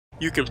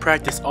You can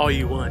practice all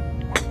you want,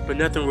 but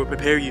nothing will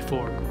prepare you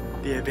for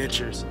the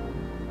adventures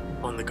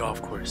on the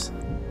golf course.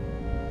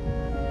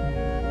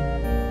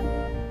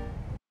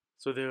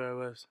 So there I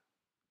was,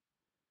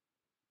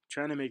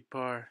 trying to make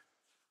par,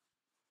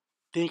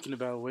 thinking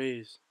about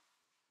ways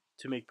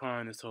to make par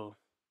on this hole.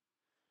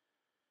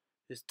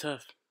 It's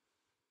tough.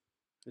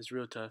 It's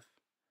real tough.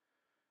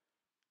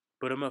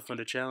 But I'm up for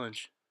the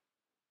challenge.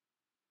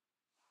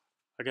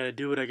 I gotta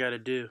do what I gotta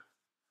do.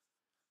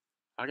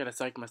 I gotta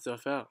psych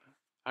myself out.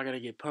 I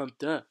gotta get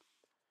pumped up.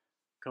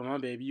 Come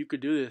on, baby, you can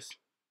do this.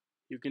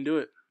 You can do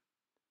it.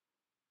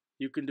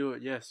 You can do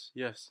it. Yes,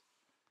 yes.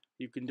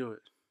 You can do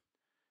it.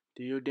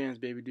 Do your dance,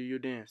 baby. Do your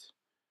dance.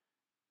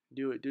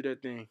 Do it. Do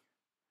that thing.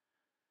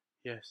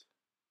 Yes.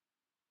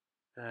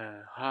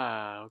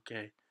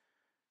 Okay.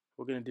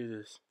 We're gonna do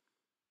this.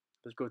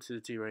 Let's go to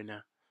the tee right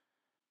now.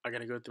 I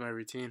gotta go through my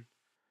routine.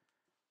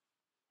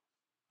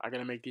 I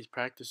gotta make these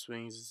practice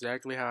swings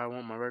exactly how I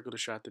want my regular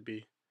shot to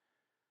be.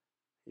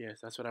 Yes,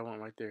 that's what I want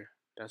right there.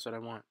 That's what I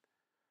want.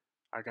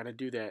 I gotta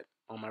do that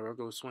on my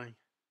regular swing.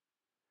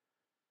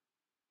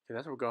 Because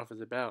that's what golf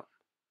is about.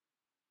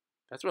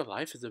 That's what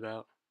life is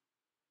about.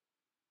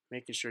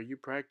 Making sure you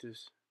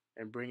practice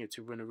and bring it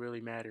to when it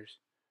really matters.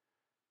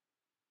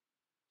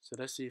 So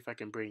let's see if I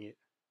can bring it.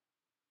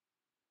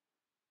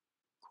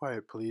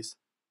 Quiet, please.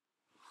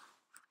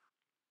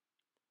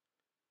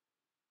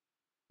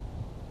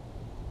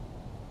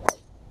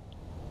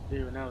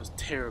 Dude, that was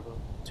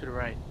terrible. To the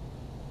right.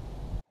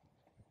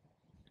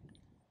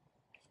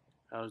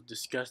 I was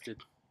disgusted.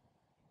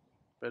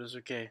 But it's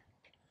okay.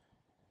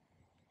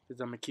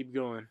 Because I'm going to keep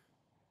going.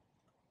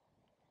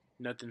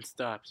 Nothing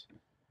stops.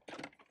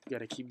 You got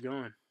to keep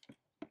going.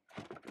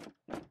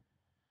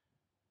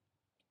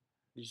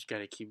 You just got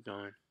to keep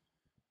going.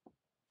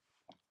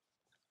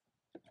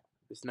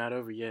 It's not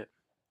over yet.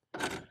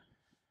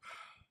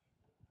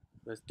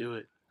 Let's do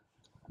it.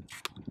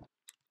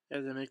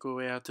 As I make my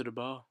way out to the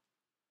ball,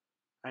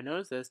 I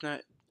notice that it's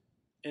not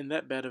in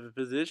that bad of a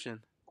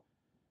position.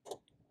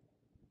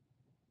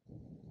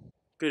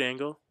 Good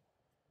angle.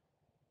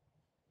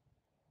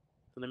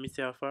 So let me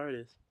see how far it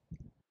is.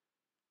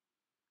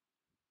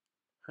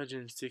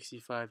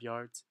 165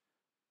 yards.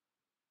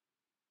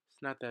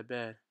 It's not that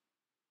bad.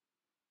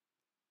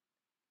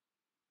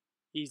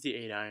 Easy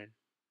 8 iron.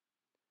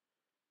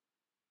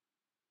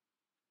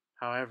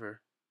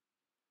 However,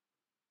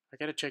 I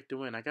gotta check the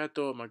wind. I gotta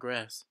throw up my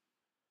grass.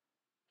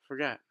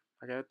 Forgot.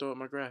 I gotta throw up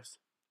my grass.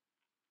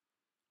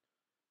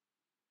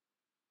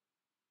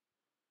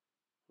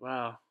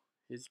 Wow.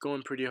 It's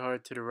going pretty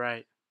hard to the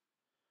right.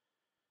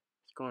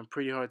 It's going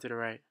pretty hard to the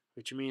right,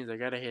 which means I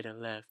gotta hit it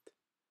left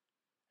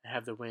and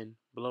have the wind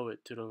blow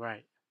it to the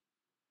right.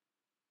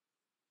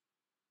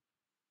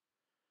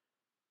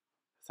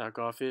 That's how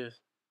golf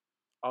is.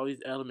 All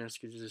these elements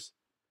can just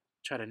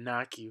try to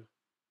knock you.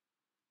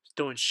 Just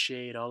throwing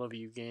shade all over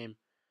your game.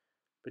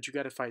 But you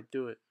gotta fight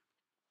through it.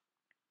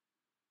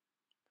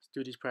 Let's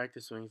do these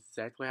practice swings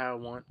exactly how I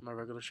want my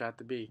regular shot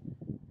to be.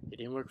 It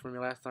didn't work for me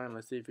last time.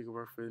 Let's see if it can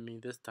work for me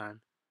this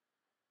time.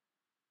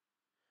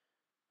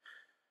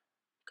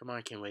 Come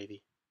on,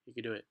 Kenwavey. You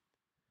can do it.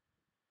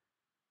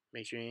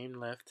 Make sure you aim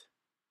left.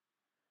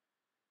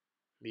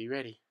 Be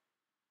ready.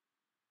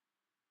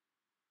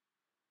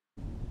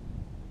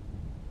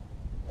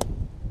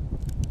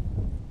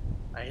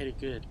 I hit it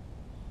good.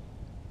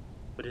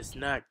 But it's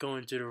not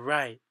going to the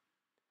right.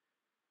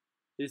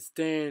 It's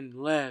staying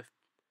left.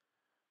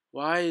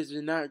 Why is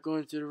it not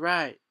going to the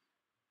right?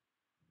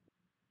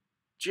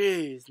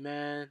 Jeez,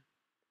 man.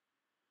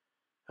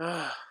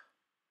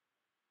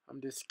 I'm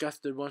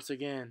disgusted once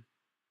again.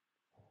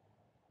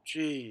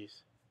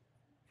 Jeez.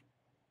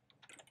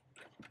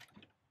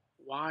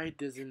 Why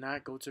does it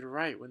not go to the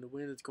right when the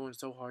wind is going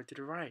so hard to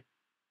the right?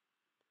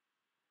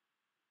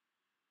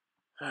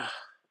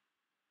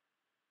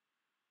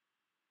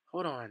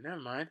 Hold on,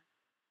 never mind.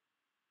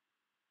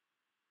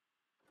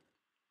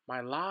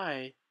 My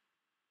lie,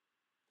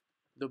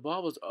 the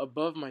ball was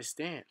above my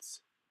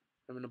stance.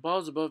 And when the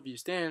ball's above your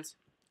stance,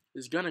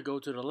 it's gonna go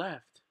to the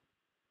left.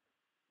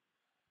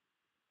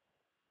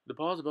 The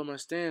ball's above my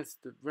stance,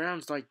 the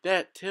round's like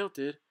that,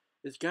 tilted,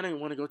 it's gonna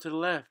want to go to the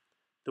left.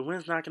 The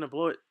wind's not gonna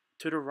blow it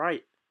to the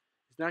right.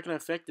 It's not gonna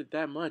affect it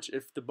that much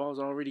if the ball's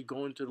already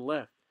going to the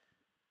left.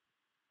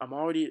 I'm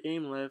already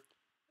aim left,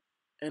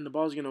 and the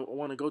ball's gonna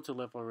want to go to the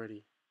left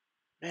already.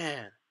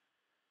 Man.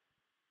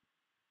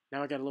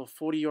 Now I got a little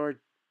 40-yard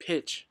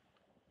pitch.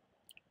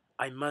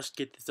 I must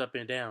get this up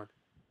and down.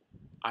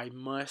 I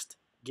must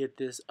get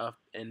this up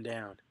and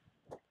down.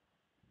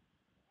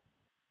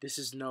 This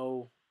is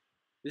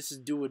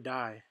do or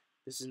die.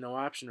 This is no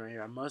option right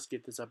here. I must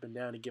get this up and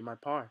down to get my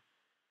par.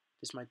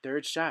 This is my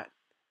third shot.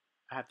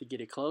 I have to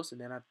get it close,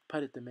 and then I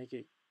putt it to make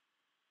it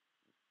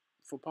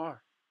for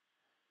par.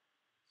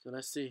 So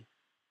let's see.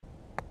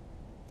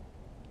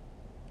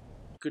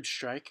 Good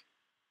strike.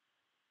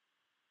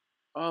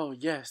 Oh,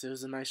 yes, it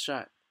was a nice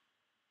shot.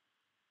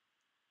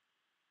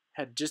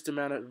 Had just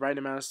right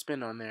amount of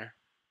spin on there.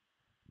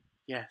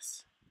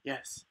 Yes,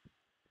 yes.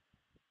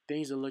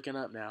 Things are looking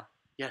up now.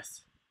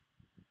 Yes.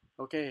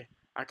 Okay,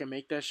 I can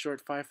make that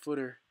short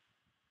 5-footer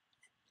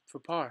for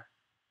par.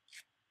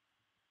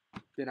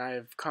 Then I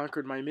have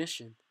conquered my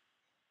mission.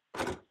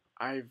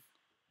 I've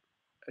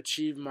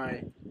achieved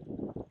my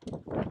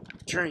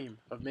dream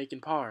of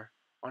making par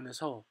on this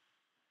hole.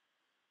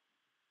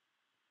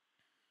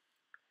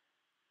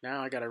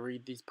 Now I gotta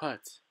read these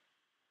putts.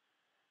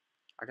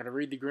 I gotta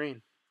read the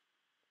green.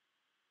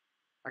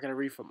 I gotta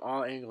read from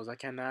all angles. I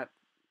cannot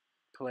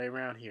play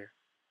around here.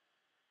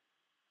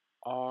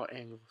 All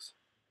angles.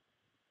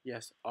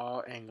 Yes,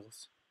 all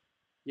angles.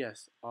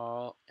 Yes,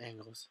 all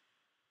angles.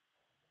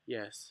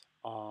 Yes,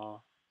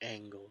 all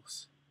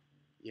angles.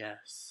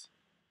 Yes.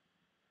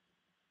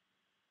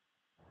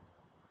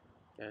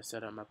 Gotta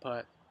set up my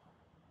putt.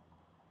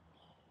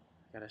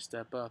 Gotta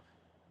step up.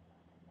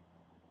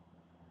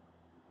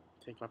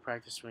 Take my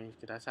practice swings,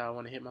 because that's how I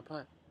want to hit my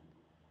putt.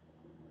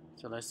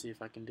 So let's see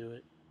if I can do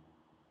it.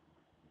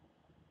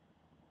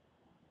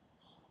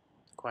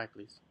 Quiet,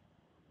 please.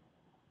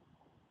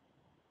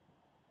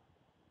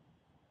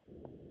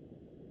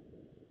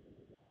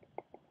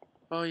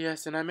 Oh,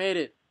 yes, and I made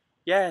it.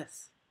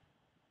 Yes.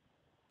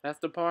 That's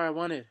the par I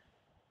wanted.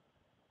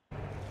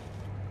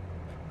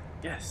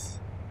 Yes.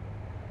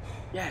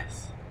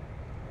 Yes.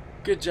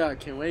 Good job,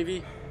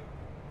 Kenwavey.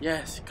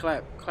 Yes.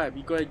 Clap. Clap.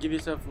 You go ahead and give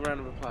yourself a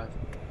round of applause.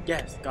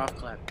 Yes. Golf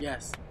clap.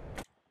 Yes.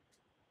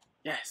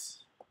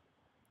 Yes.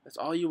 That's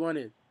all you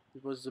wanted.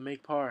 It was to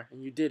make par,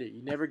 and you did it.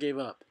 You never gave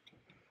up.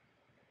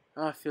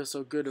 Oh, it feels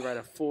so good to write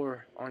a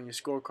 4 on your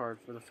scorecard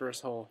for the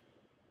first hole.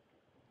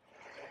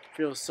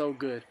 Feels so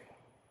good.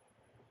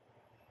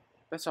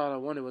 That's all I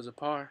wanted was a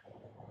par.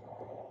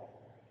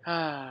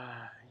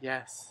 Ah,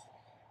 yes.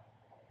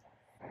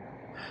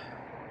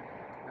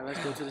 Now let's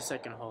go to the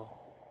second hole.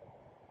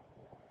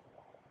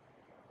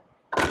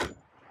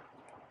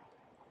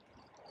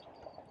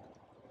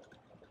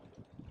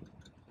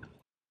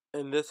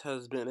 And this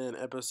has been an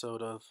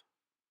episode of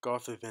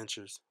Golf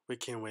Adventures with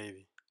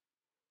Kenwavey.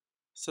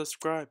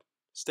 Subscribe.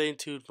 Stay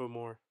tuned for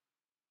more.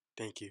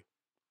 Thank you.